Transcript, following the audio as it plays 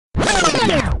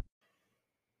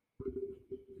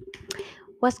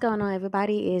What's going on,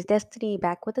 everybody? Is Destiny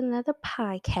back with another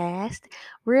podcast,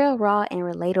 real, raw, and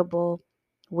relatable,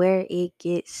 where it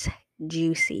gets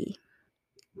juicy.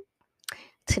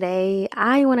 Today,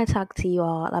 I want to talk to you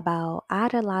all about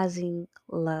idolizing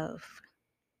love.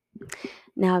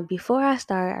 Now, before I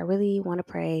start, I really want to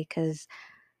pray because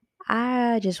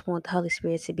I just want the Holy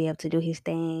Spirit to be able to do His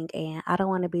thing, and I don't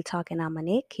want to be talking on my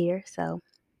neck here. So,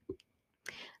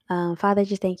 Father,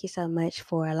 just thank you so much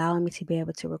for allowing me to be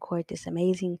able to record this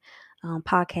amazing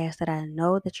podcast that I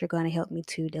know that you're going to help me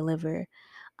to deliver.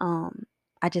 Um,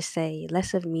 I just say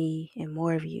less of me and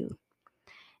more of you.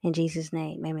 In Jesus'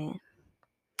 name, amen.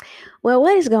 Well,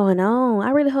 what is going on? I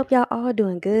really hope y'all all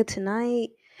doing good tonight.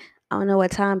 I don't know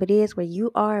what time it is where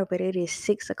you are, but it is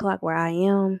 6 o'clock where I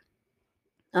am.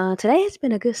 Today has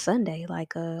been a good Sunday. I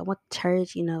went to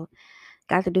church,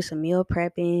 got to do some meal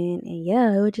prepping, and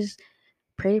yeah, it was just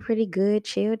pretty good,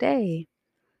 chill day.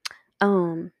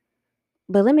 Um,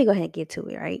 But let me go ahead and get to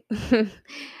it, right?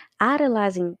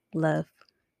 Idolizing love.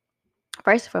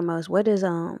 First and foremost, what does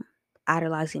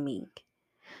idolizing mean?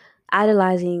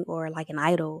 Idolizing or like an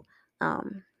idol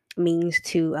means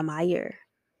to admire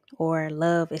or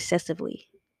love excessively.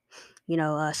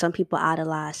 Some people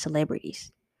idolize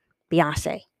celebrities.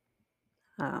 Beyonce.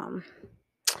 Um,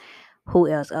 who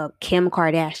else? Kim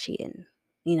Kardashian.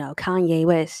 Kanye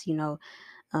West.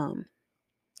 Um,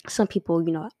 some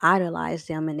people, idolize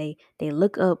them and they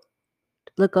look up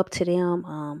to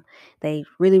them. They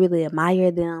really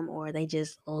admire them, or they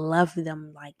just love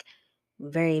them like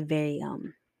very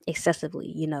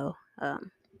excessively. So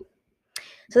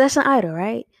that's an idol,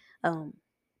 right? Um,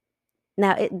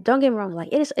 Now, don't get me wrong. Like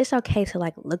it's okay to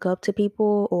like look up to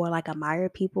people or like admire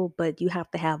people, but you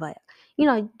have to have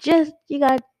just you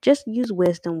got just use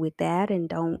wisdom with that and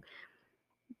don't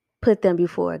put them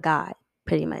before God,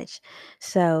 pretty much.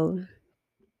 So,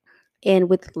 and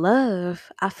with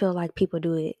love, I feel like people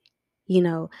do it. You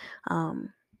know,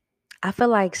 um, I feel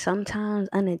like sometimes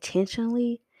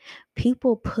unintentionally,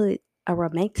 people put a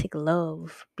romantic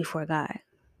love before God.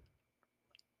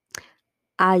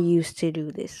 I used to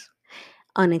do this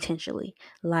unintentionally.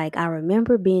 Like, I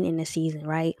remember being in a season,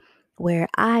 right, where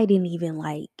I didn't even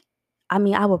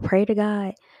I would pray to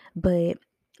God, but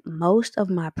most of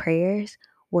my prayers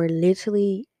were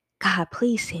literally, God,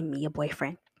 please send me a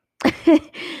boyfriend.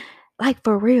 Like,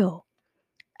 for real.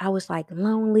 I was like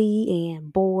lonely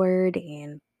and bored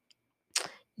and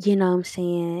you know what I'm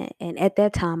saying? And at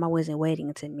that time, I wasn't waiting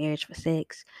until marriage for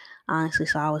sex, honestly.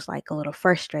 So I was like a little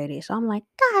frustrated. So I'm like,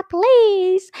 God,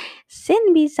 please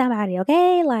send me somebody,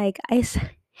 okay? Like, it's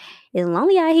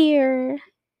lonely out here.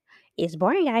 It's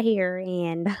boring out here.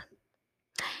 And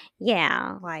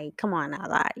yeah, like, come on now,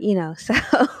 So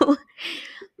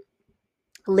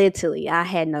literally, I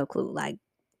had no clue. Like,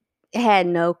 had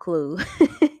no clue.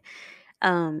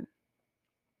 um,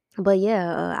 but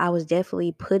yeah, I was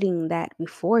definitely putting that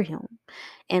before him.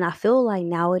 And I feel like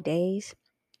nowadays,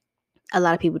 a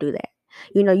lot of people do that.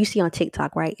 You see on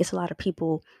TikTok, right? It's a lot of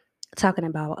people talking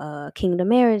about kingdom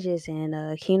marriages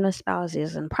and kingdom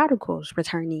spouses and prodigals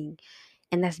returning,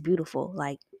 and that's beautiful.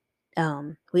 Like,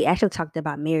 we actually talked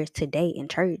about marriage today in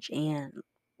church, and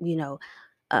you know,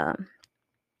 um,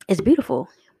 it's beautiful.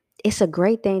 It's a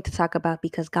great thing to talk about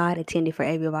because God intended for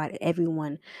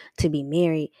everyone to be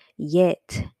married.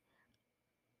 Yet,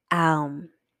 um,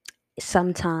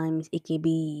 sometimes it can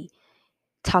be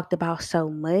talked about so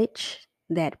much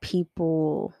that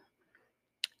people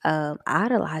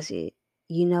idolize it.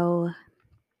 You know,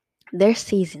 there's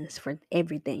seasons for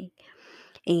everything.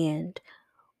 And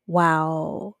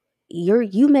while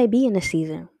you may be in a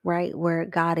season, right, where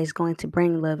God is going to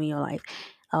bring love in your life.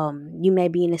 You may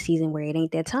be in a season where it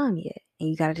ain't that time yet. And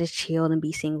you gotta just chill and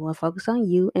be single and focus on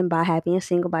you and by happy and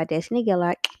single by Destiny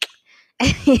Gillard.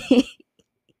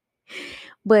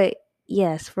 But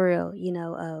yes, for real,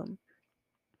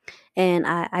 and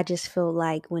I just feel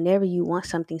like whenever you want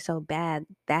something so bad,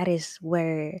 that is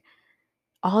where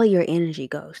all your energy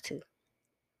goes to.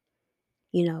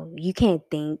 You can't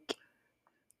think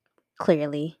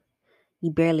clearly.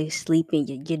 You barely sleep, and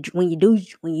when you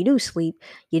do sleep,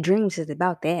 your dreams is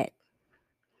about that.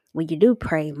 When you do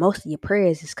pray, most of your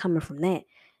prayers is coming from that.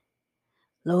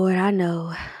 Lord, I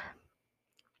know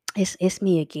it's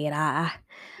me again.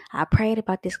 I prayed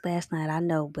about this last night. I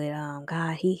know, but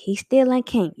God, he still ain't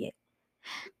came yet.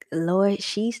 Lord,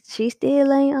 she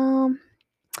still ain't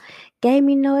gave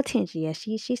me no attention yet.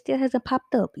 She still hasn't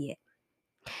popped up yet.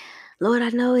 Lord, I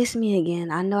know it's me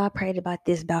again. I know I prayed about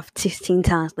this about 16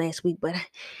 times last week, but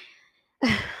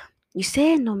you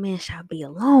said no man shall be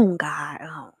alone, God.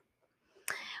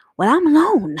 Well, I'm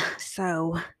alone.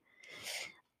 So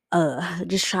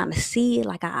just trying to see it.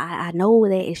 Like I know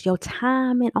that it's your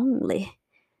time and only.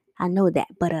 I know that,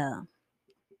 but I'm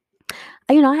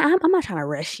not trying to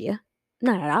rush you,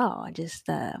 not at all. Just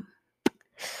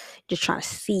trying to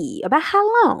see about how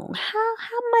long,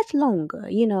 how much longer.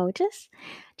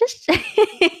 Just.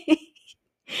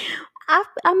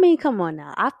 I mean, come on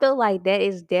now. I feel like that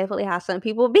is definitely how some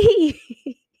people be.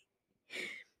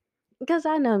 Because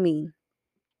I know me.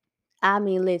 I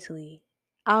mean, literally,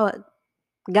 I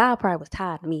God probably was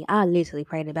tired of me. I literally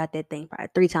prayed about that thing probably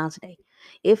 3 times a day,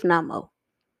 if not more.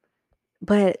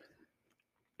 But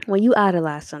when you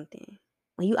idolize something,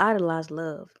 when you idolize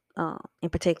love, in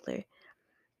particular,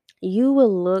 you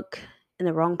will look in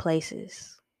the wrong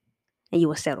places and you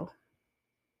will settle.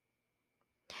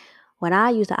 When I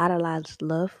used to idolize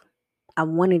love, I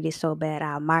wanted it so bad.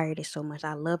 I admired it so much.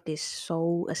 I loved it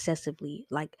so excessively,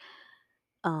 like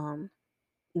um,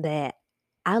 that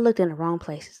I looked in the wrong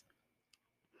places.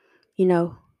 You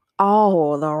know,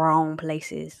 all the wrong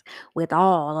places with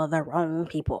all of the wrong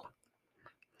people.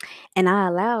 And I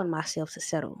allowed myself to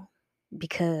settle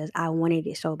because I wanted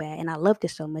it so bad and I loved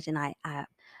it so much and I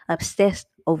obsessed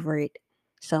over it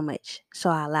so much.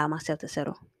 So I allowed myself to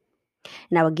settle.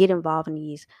 And I would get involved in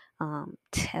these,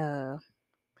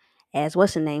 as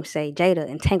what's the name say, Jada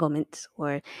entanglements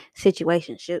or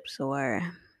situationships or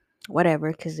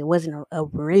whatever, because it wasn't a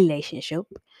relationship.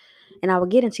 And I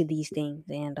would get into these things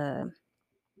and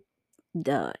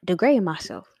degrade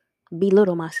myself,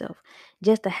 belittle myself,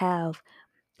 just to have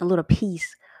a little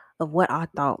piece of what I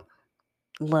thought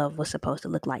love was supposed to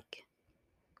look like.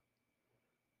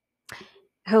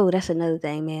 Oh, that's another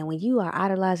thing, man. When you are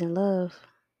idolizing love,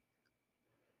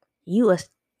 you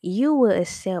you will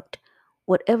accept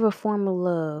whatever form of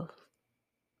love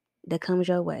that comes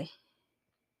your way.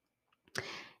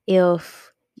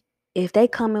 If they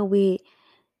coming with,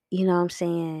 what I'm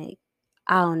saying,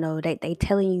 I don't know, they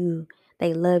telling you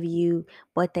they love you,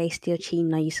 but they still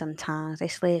cheating on you sometimes. They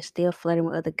still flirting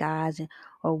with other guys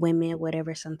or women,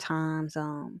 whatever. Sometimes,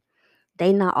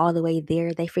 they not all the way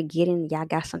there. They forgetting y'all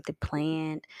got something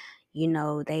planned.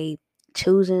 They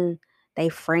choosing they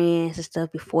friends and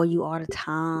stuff before you all the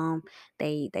time.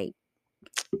 They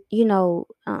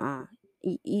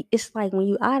it's like when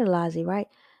you idolize it, right?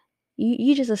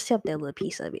 You just accept that little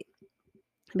piece of it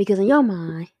because in your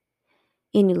mind,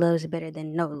 any love is better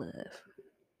than no love,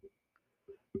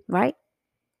 right?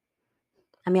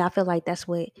 I mean, I feel like that's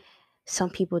what some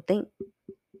people think,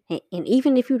 and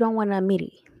even if you don't want to admit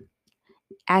it,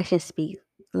 actions speak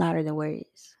louder than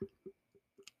words.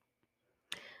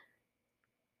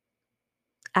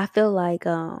 I feel like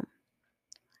when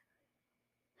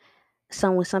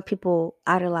some people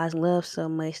idolize love so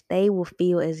much, they will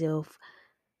feel as if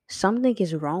something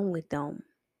is wrong with them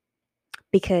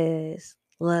because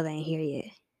love ain't here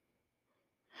yet.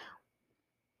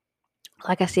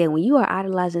 Like I said, when you are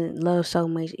idolizing love so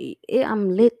much,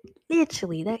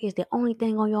 literally that is the only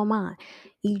thing on your mind.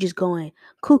 You just going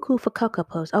cuckoo for cocoa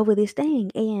puffs over this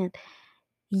thing, and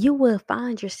you will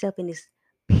find yourself in this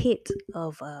pit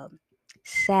of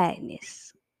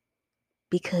sadness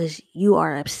because you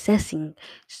are obsessing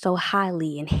so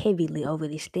highly and heavily over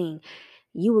this thing.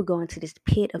 You will go into this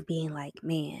pit of being like,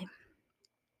 man,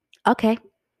 okay,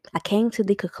 I came to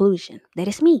the conclusion that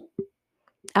it's me.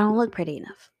 I don't look pretty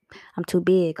enough. I'm too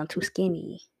big. I'm too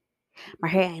skinny. My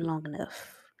hair ain't long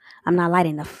enough. I'm not light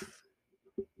enough.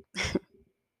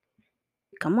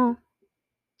 Come on.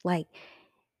 Like,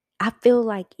 I feel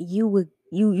like you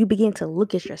begin to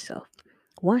look at yourself.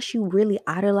 Once you really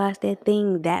idolize that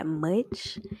thing that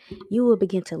much, you will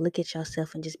begin to look at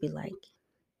yourself and just be like,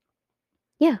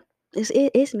 yeah,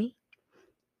 it's me.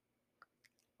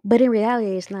 But in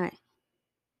reality, it's not.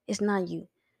 It's not you.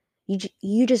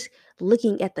 You just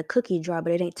looking at the cookie jar,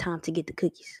 but it ain't time to get the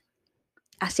cookies.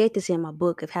 I said this in my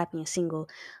book of Happy and Single.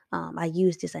 I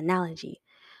used this analogy.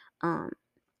 Um,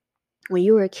 when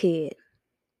you were a kid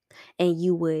and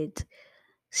you would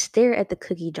stare at the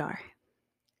cookie jar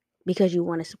because you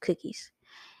wanted some cookies,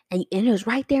 and it was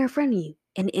right there in front of you,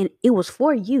 and it was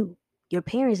for you. Your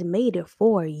parents made it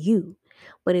for you,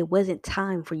 but it wasn't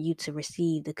time for you to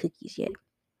receive the cookies yet.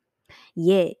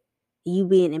 Yet, you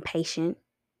being impatient,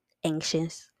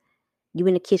 anxious, you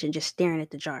in the kitchen just staring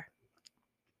at the jar.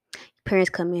 Parents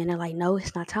come in, they're like, no,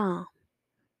 it's not time.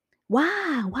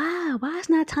 Why? Why it's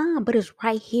not time? But it's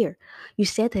right here. You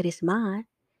said that it's mine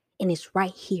and it's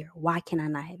right here. Why can I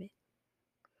not have it?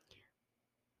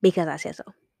 Because I said so.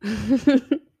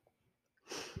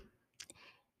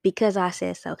 Because I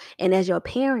said so. And as a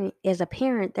parent,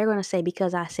 they're going to say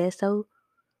because I said so,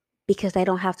 because they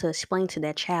don't have to explain to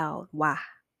their child why.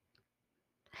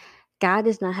 God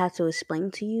does not have to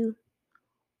explain to you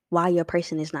why your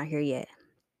person is not here yet.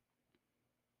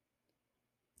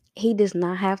 He does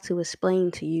not have to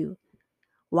explain to you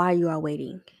why you are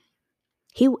waiting.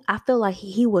 I feel like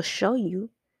he will show you,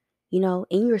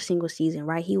 in your single season,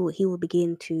 right? He will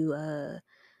begin to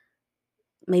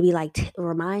maybe like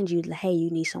remind you, like, hey,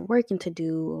 you need some working to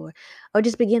do, or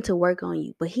just begin to work on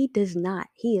you. But he is not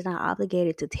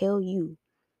obligated to tell you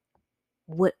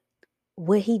what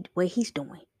what he's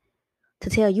doing, to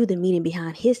tell you the meaning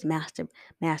behind his master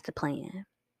plan.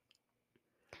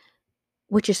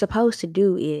 What you're supposed to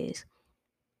do is,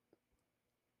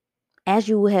 as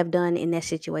you would have done in that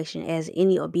situation, as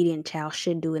any obedient child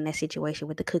should do in that situation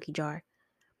with the cookie jar,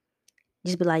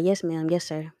 just be like, yes ma'am, yes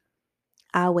sir,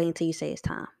 I'll wait until you say it's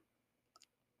time.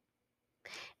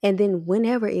 And then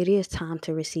whenever it is time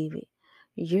to receive it,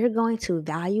 you're going to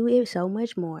value it so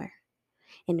much more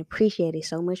and appreciate it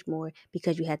so much more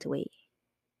because you had to wait.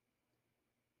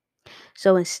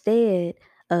 So instead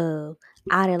of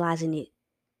idolizing it,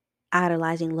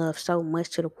 idolizing love so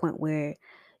much to the point where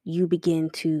you begin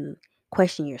to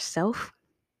question yourself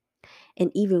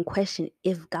and even question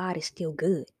if God is still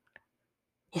good.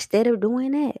 Instead of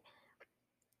doing that,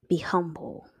 be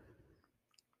humble.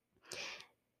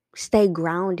 Stay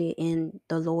grounded in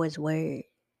the Lord's word,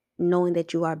 knowing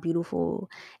that you are beautiful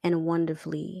and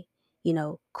wonderfully,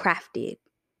 crafted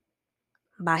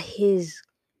by his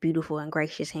beautiful and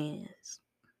gracious hands.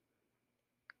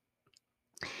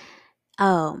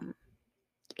 Um,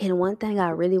 and one thing I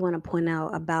really want to point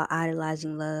out about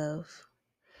idolizing love,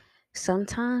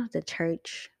 sometimes the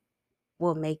church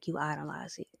will make you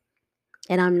idolize it.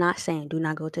 And I'm not saying do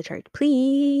not go to church.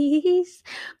 Please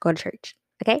go to church.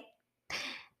 Okay?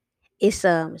 It's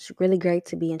really great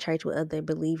to be in church with other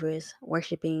believers,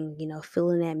 worshiping,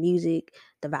 feeling that music,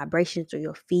 the vibrations through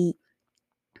your feet,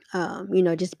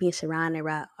 just being surrounded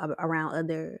around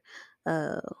other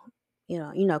uh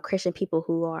Christian people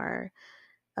who are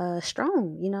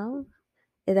strong,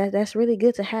 that's really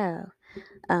good to have.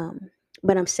 Um,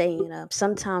 but I'm saying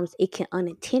sometimes it can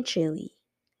unintentionally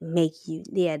make you,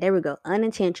 yeah, there we go,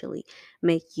 unintentionally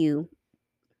make you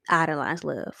idolize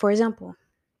love. For example,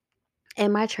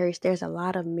 in my church, there's a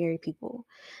lot of married people.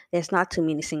 There's not too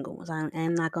many single ones.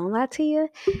 I'm not gonna lie to you.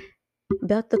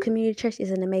 Bethel Community Church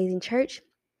is an amazing church,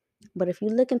 but if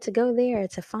you're looking to go there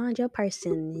to find your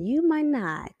person, you might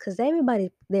not, because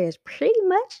everybody there is pretty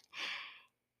much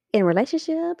in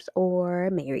relationships or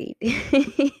married.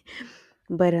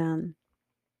 But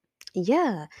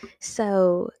yeah.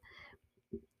 So,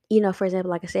 for example,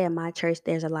 like I said, in my church,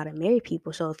 there's a lot of married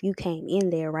people. So if you came in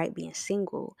there, right, being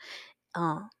single,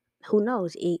 um, who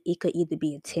knows? It could either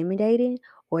be intimidating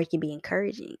or it could be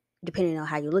encouraging, depending on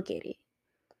how you look at it,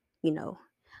 you know.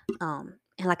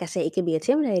 And like I said, it could be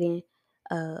intimidating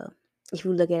uh, if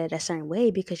you look at it a certain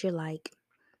way because you're like,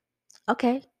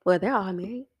 okay, well, they're all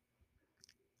married.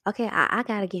 Okay, I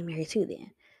gotta get married too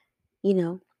then, you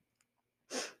know.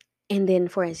 And then,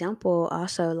 for example,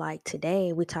 also like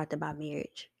today we talked about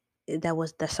marriage. That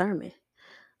was the sermon.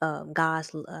 I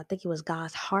think it was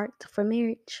God's heart for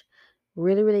marriage.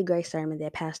 Really, really great sermon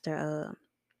that Pastor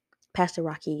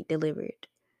Rocky delivered.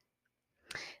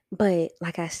 But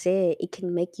like I said, it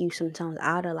can make you sometimes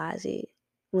idolize it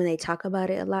when they talk about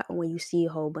it a lot, or when you see a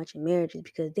whole bunch of marriages,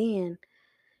 because then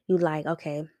you like,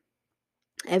 okay,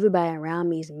 everybody around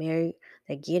me is married,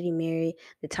 they're getting married,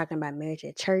 they're talking about marriage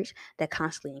at church, they're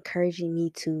constantly encouraging me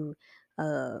to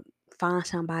uh, find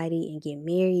somebody and get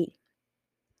married.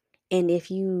 And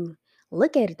if you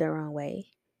look at it the wrong way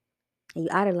and you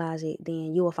idolize it,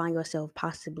 then you will find yourself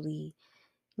possibly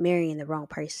marrying the wrong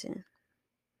person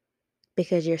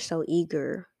because you're so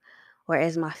eager, or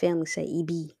as my family say,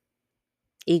 EB,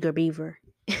 eager beaver,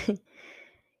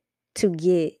 to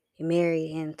get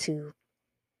married and to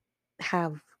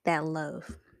have that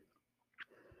love.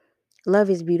 Love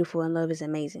is beautiful and love is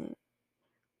amazing,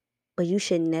 but you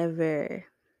should never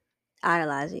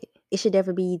idolize it. It should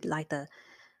never be like the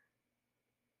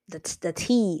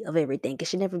T of everything. It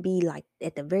should never be like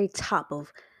at the very top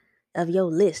of your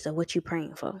list of what you're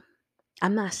praying for.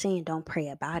 I'm not saying don't pray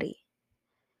about it,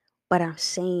 but I'm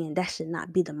saying that should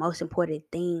not be the most important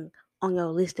thing on your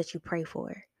list that you pray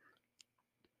for.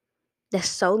 There's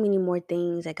so many more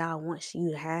things that God wants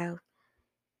you to have,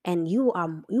 and you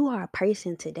are a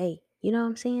person today. You know what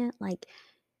I'm saying? Like,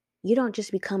 you don't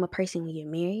just become a person when you're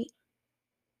married.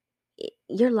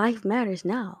 Your life matters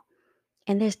now,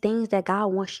 and there's things that God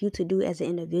wants you to do as an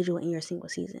individual in your single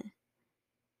season.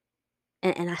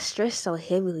 And I stress so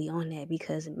heavily on that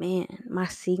because, man, my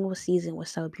single season was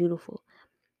so beautiful.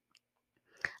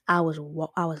 I was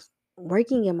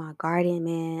working in my garden,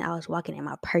 man. I was walking in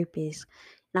my purpose,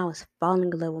 and I was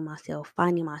falling in love with myself,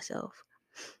 finding myself.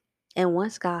 And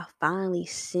once God finally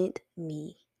sent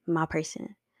me my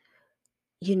person,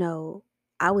 you know,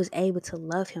 I was able to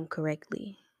love him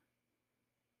correctly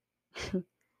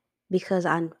because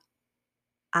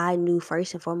I knew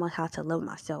first and foremost how to love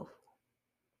myself.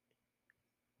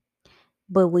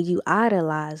 But when you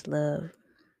idolize love,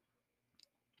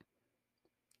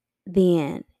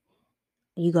 then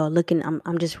you go looking,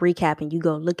 I'm just recapping, you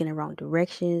go look in the wrong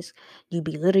directions, you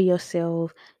belittle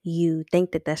yourself, you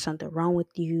think that there's something wrong with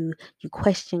you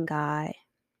question God,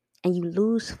 and you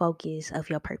lose focus of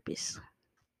your purpose.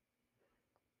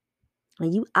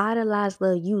 When you idolize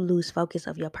love, you lose focus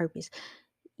of your purpose.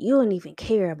 You don't even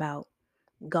care about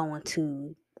going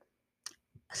to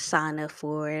sign up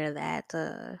for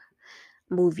that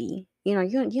movie. You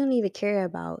don't even care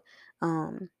about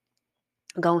um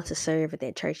going to serve at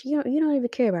that church. You don't even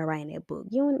care about writing that book.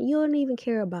 You don't even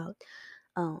care about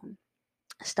um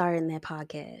starting that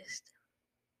podcast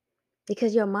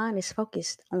because your mind is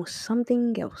focused on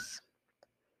something else.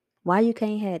 Why you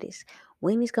can't have this?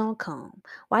 When it's gonna come?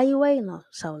 Why you waiting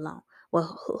so long?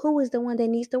 Well, who is the one that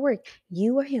needs to work?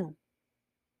 You or him?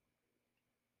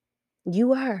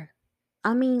 You or her?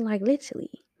 I mean, like literally,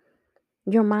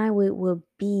 your mind will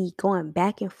be going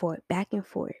back and forth, back and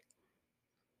forth,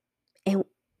 and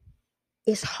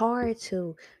it's hard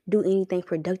to do anything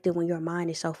productive when your mind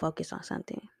is so focused on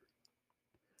something.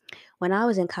 When I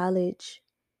was in college,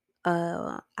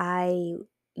 I,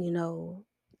 you know,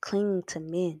 cling to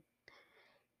men,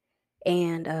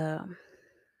 and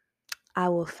I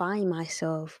will find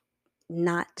myself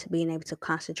not being able to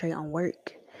concentrate on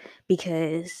work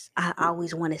because I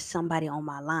always wanted somebody on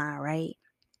my line, right?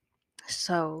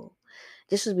 So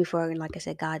this was before, like I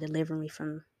said, God delivered me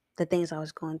from the things I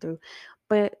was going through.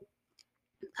 But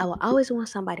I will always want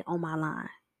somebody on my line.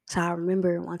 So I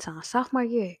remember one time, sophomore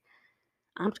year,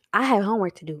 I have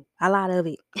homework to do, a lot of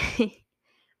it.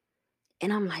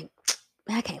 And I'm like,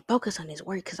 man, I can't focus on this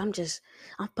work because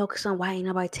I'm focused on why ain't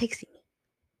nobody texting me.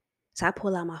 So I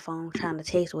pull out my phone trying to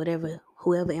text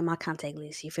whoever in my contact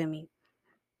list, you feel me?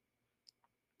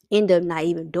 End up not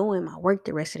even doing my work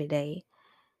the rest of the day.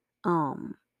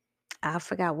 Um, I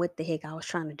forgot what the heck I was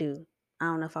trying to do. I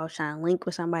don't know if I was trying to link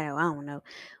with somebody or I don't know.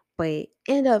 But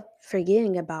end up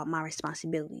forgetting about my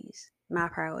responsibilities, my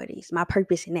priorities, my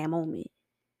purpose in that moment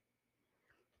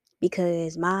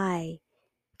because my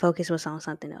focus was on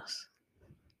something else.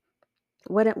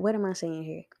 What am I saying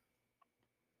here?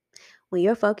 When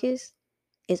your focus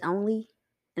is only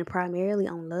and primarily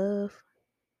on love,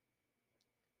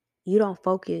 you don't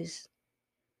focus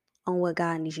on what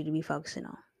God needs you to be focusing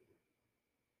on.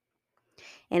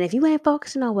 And if you ain't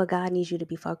focusing on what God needs you to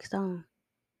be focused on,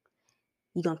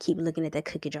 you're going to keep looking at that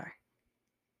cookie jar.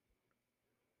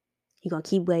 You're going to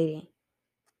keep waiting.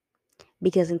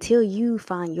 Because until you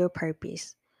find your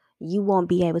purpose, you won't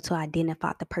be able to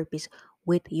identify the purpose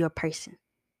with your person.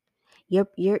 Your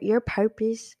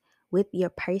purpose with your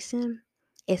person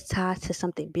is tied to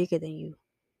something bigger than you.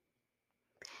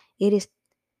 It is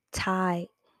tied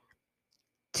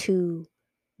to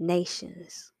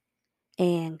nations.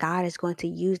 And God is going to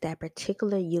use that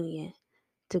particular union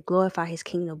to glorify his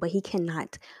kingdom, but he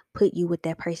cannot put you with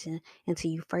that person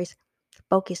until you first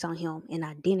focus on him and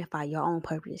identify your own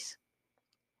purpose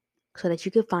so that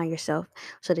you can find yourself,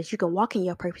 so that you can walk in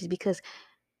your purpose. Because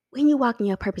when you walk in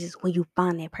your purpose is when you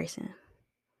find that person.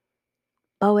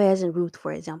 Boaz and Ruth,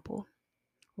 for example.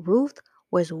 Ruth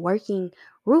was working.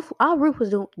 All Ruth was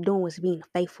doing was being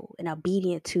faithful and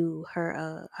obedient to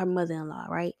her mother-in-law,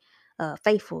 right?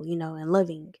 Faithful, and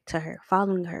loving to her,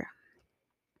 following her.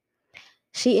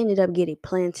 She ended up getting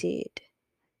planted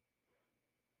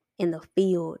in the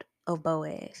field of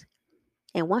Boaz.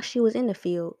 And once she was in the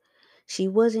field, she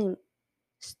wasn't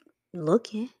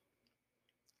looking,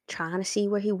 trying to see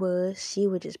where he was. She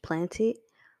was just planted,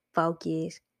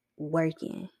 focused,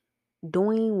 working,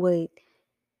 doing what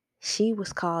she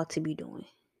was called to be doing.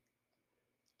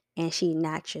 And she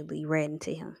naturally read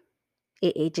into him.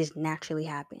 It just naturally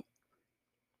happened.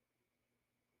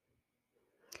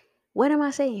 What am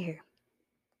I saying here?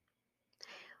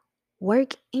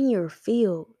 Work in your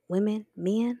field, women,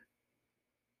 men,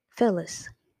 fellas.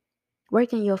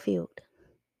 Work in your field.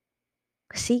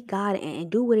 Seek God and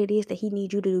do what it is that he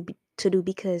needs you to do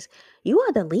because you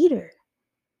are the leader.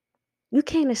 You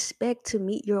can't expect to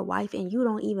meet your wife and you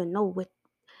don't even know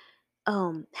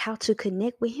how to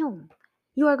connect with him.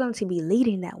 You are going to be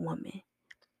leading that woman.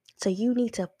 So you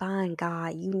need to find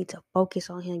God. You need to focus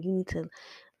on him. You need to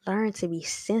learn to be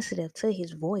sensitive to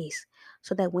his voice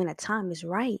so that when the time is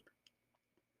right,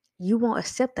 you won't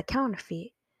accept the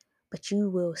counterfeit, but you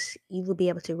will be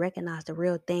able to recognize the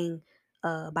real thing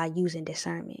by using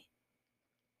discernment.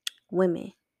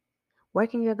 Women,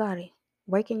 Work in your garden,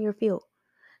 work in your field,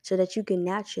 so that you can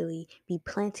naturally be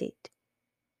planted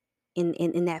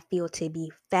in that field to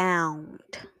be found.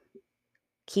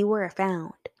 Keyword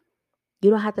found. You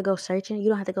don't have to go searching. You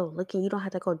don't have to go looking. You don't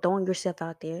have to go throwing yourself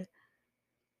out there,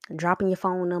 dropping your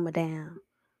phone number down,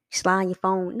 sliding your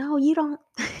phone. No, you don't.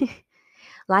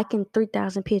 Liking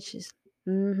 3,000 pictures.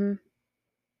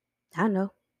 I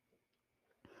know.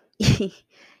 You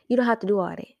don't have to do all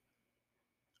that.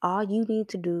 All you need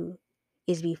to do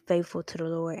is be faithful to the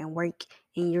Lord and work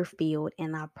in your field,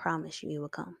 and I promise you it will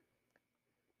come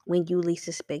when you least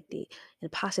expect it,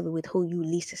 and possibly with who you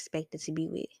least expected to be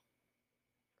with.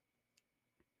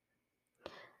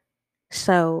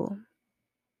 So,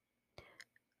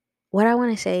 what I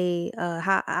want to say,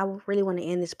 how I really want to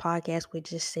end this podcast with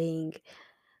just saying,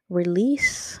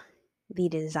 release the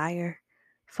desire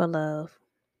for love,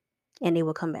 and it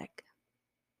will come back.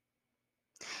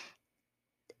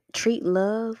 Treat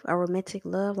love, a romantic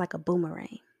love, like a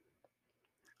boomerang.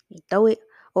 You throw it,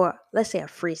 or let's say a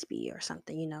frisbee or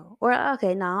something, Or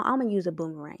okay, no, I'm gonna use a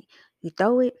boomerang. You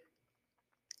throw it,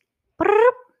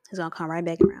 it's gonna come right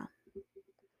back around.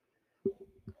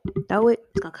 Throw it,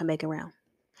 it's gonna come back around.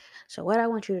 So what I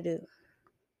want you to do,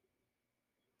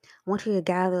 I want you to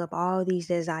gather up all these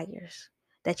desires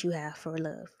that you have for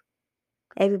love.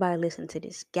 Everybody listen to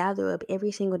this. Gather up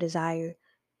every single desire,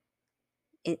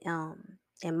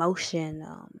 emotion,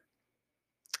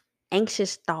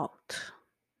 anxious thought,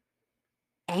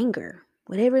 anger,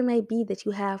 whatever it may be that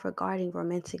you have regarding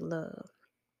romantic love.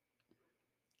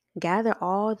 Gather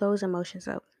all those emotions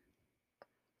up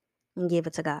and give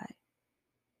it to God.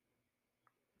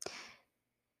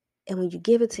 And when you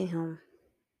give it to Him,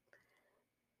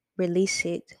 release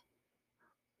it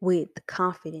with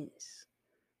confidence,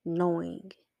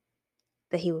 knowing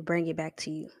that He will bring it back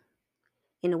to you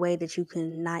in a way that you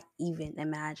could not even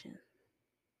imagine.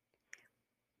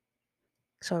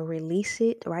 So release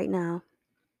it right now.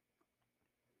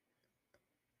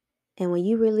 And when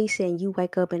you release it and you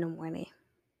wake up in the morning,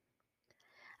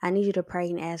 I need you to pray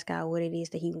and ask God what it is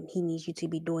that He needs you to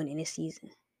be doing in this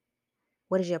season.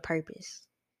 What is your purpose?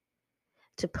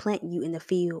 To plant you in the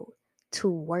field,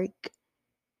 to work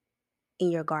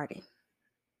in your garden.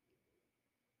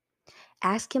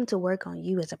 Ask Him to work on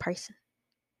you as a person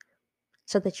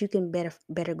so that you can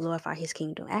better glorify His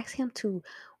kingdom. Ask Him to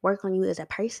work on you as a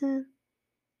person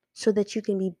so that you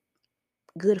can be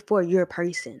good for your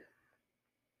person.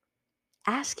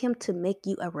 Ask Him to make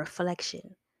you a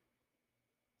reflection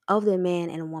of the man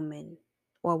and woman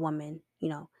or woman,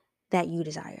 that you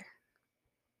desire.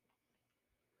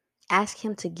 Ask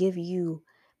Him to give you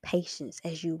patience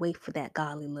as you wait for that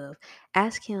godly love.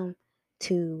 Ask Him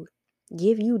to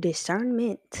give you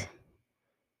discernment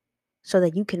so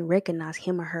that you can recognize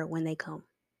him or her when they come.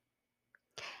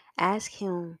 Ask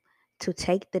Him to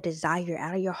take the desire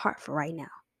out of your heart for right now.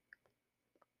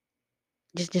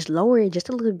 Just lower it just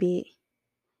a little bit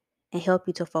and help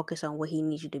you to focus on what He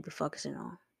needs you to be focusing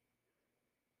on.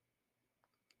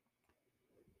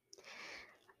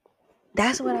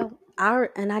 That's what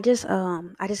I just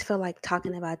feel like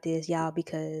talking about this, y'all,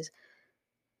 because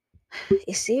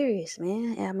it's serious,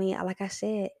 man. I mean, like I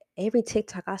said, every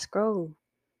TikTok I scroll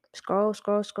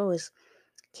is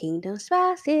kingdom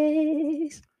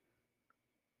spouses,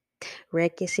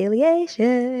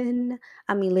 reconciliation.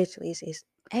 I mean, literally, it's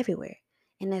everywhere,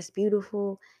 and that's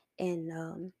beautiful.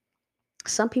 And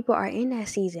some people are in that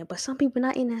season, but some people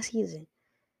not in that season.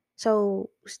 So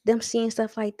them seeing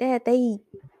stuff like that, they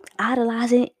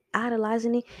idolizing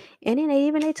it, and then they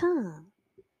even their tongue.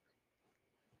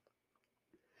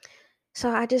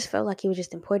 So I just felt like it was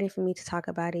just important for me to talk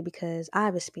about it because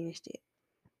I've experienced it.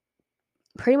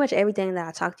 Pretty much everything that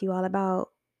I talked to you all about,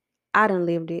 I done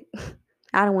lived it.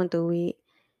 I done went through it.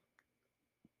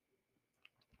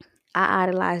 I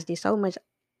idolized it so much.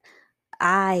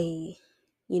 I,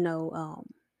 you know,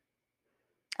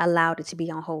 allowed it to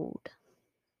be on hold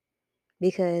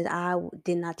because I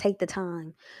did not take the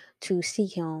time to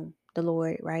seek Him, the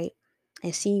Lord, right?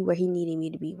 And see where He needed me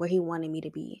to be, where He wanted me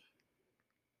to be.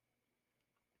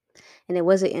 And it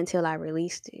wasn't until I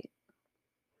released it.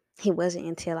 It wasn't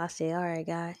until I said, all right,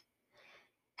 God,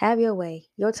 have your way,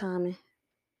 your timing.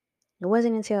 It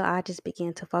wasn't until I just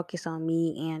began to focus on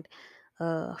me and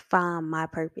find my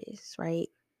purpose, right?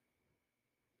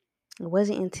 It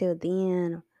wasn't until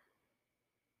then,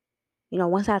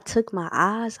 once I took my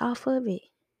eyes off of it,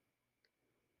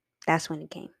 that's when it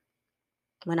came.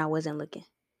 When I wasn't looking.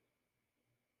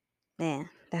 Man,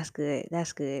 that's good.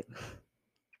 That's good.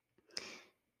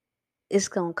 It's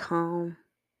going to come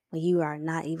when you are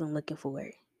not even looking for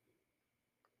it.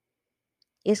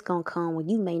 It's going to come when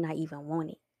you may not even want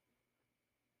it.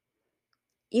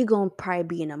 you're gonna probably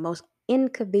be in the most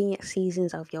inconvenient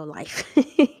seasons of your life.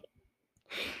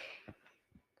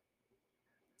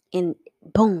 And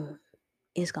boom,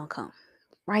 it's gonna come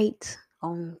right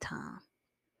on time.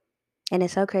 And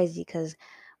it's so crazy because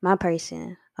my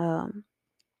person,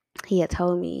 he had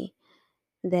told me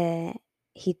that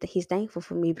he's thankful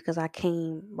for me because I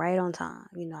came right on time.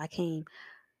 I came,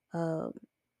 uh,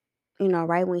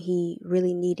 right when he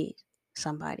really needed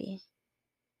somebody.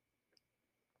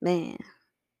 Man,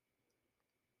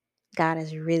 God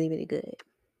is really, really good.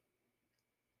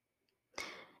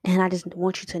 And I just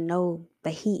want you to know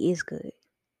that He is good.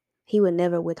 He would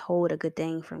never withhold a good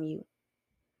thing from you.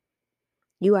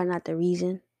 You are not the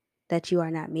reason that you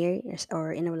are not married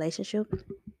or in a relationship.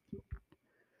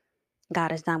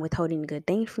 God is not withholding a good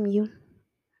thing from you.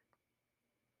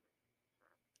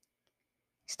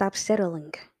 Stop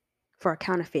settling for a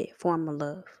counterfeit form of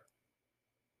love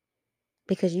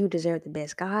because you deserve the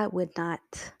best. God would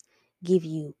not give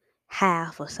you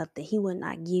half or something. He would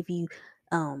not give you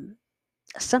um,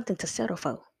 something to settle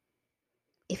for.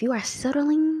 If you are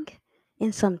settling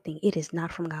in something, it is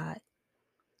not from God.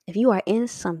 If you are in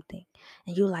something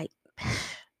and you're like,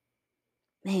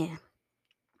 man,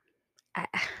 I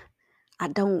I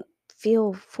don't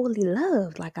feel fully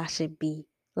loved like I should be,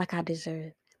 like I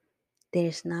deserve, then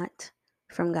it's not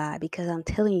from God. Because I'm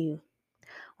telling you,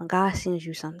 when God sends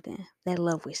you something, that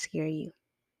love will scare you.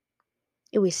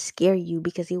 It would scare you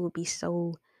because it would be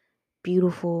so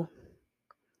beautiful,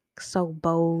 so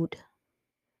bold,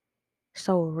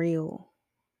 so real.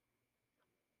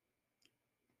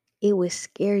 It would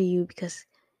scare you because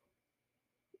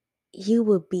you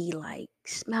would be like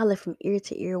smiling from ear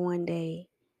to ear one day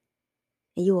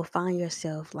and you will find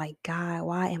yourself like, God,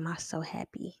 why am I so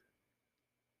happy?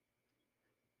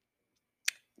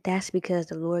 That's because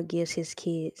the Lord gives his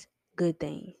kids good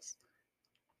things.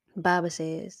 The Bible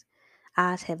says,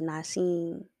 eyes have not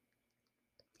seen,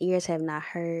 ears have not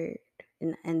heard.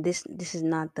 And this is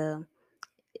not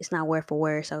it's not word for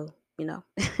word, so you know.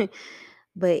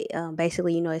 But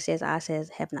basically, it says, eyes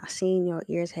have not seen, your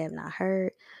ears have not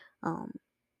heard um,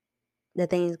 the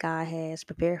things God has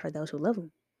prepared for those who love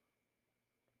him.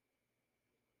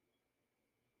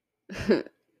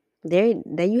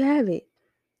 There you have it.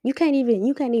 You can't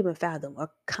even fathom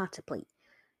or contemplate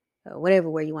whatever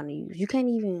word you want to use. You can't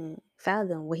even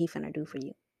fathom what he finna do for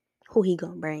you, who he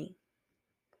gonna bring.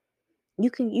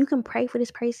 You can pray for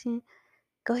this person.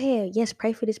 Go ahead, yes,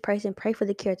 pray for this person, pray for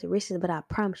the characteristics, but I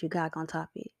promise you, God gonna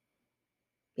top it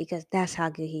because that's how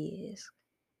good he is.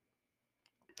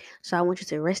 So I want you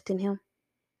to rest in him,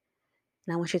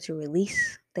 and I want you to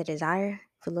release the desire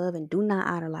for love and do not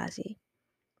idolize it.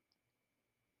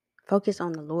 Focus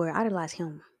on the Lord. Idolize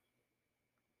him.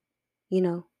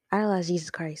 Idolize Jesus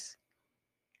Christ,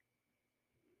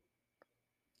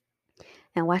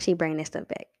 and watch he bring that stuff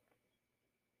back.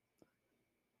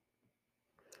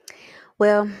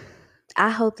 Well, I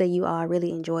hope that you all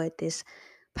really enjoyed this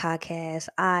podcast.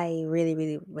 I really,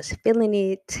 really was feeling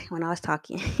it when I was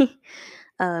talking.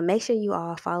 Make sure you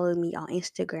all follow me on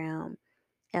Instagram.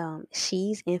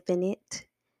 She's Infinite,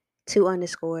 2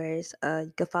 underscores.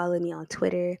 You can follow me on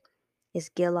Twitter. It's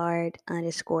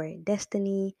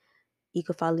Gillard_Destiny. You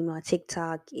can follow me on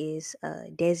TikTok. Is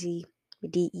Desi,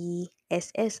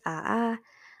 DESSII_0.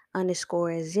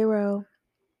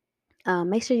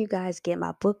 Make sure you guys get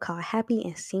my book called Happy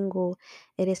and Single.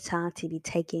 It is time to be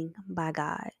taken by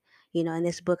God. In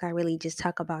this book, I really just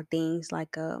talk about things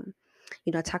like,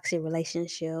 toxic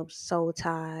relationships, soul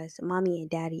ties, mommy and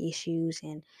daddy issues,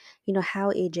 and,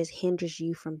 how it just hinders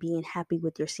you from being happy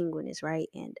with your singleness, right?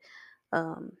 And,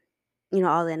 um,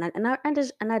 all that.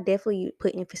 And I definitely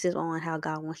put emphasis on how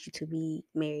God wants you to be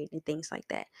married and things like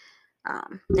that.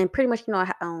 And pretty much,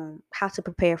 how to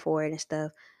prepare for it and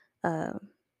stuff. Um,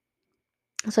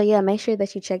 so yeah, make sure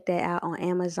that you check that out on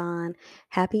Amazon.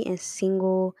 Happy and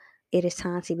Single. It is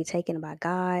time to be taken by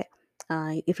God.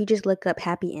 If you just look up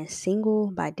Happy and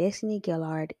Single by Destiny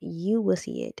Gillard, you will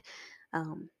see it.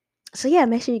 Um, so yeah,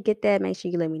 make sure you get that. Make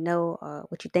sure you let me know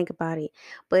what you think about it.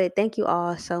 But thank you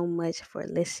all so much for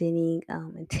listening.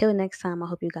 Until next time, I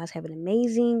hope you guys have an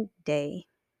amazing day.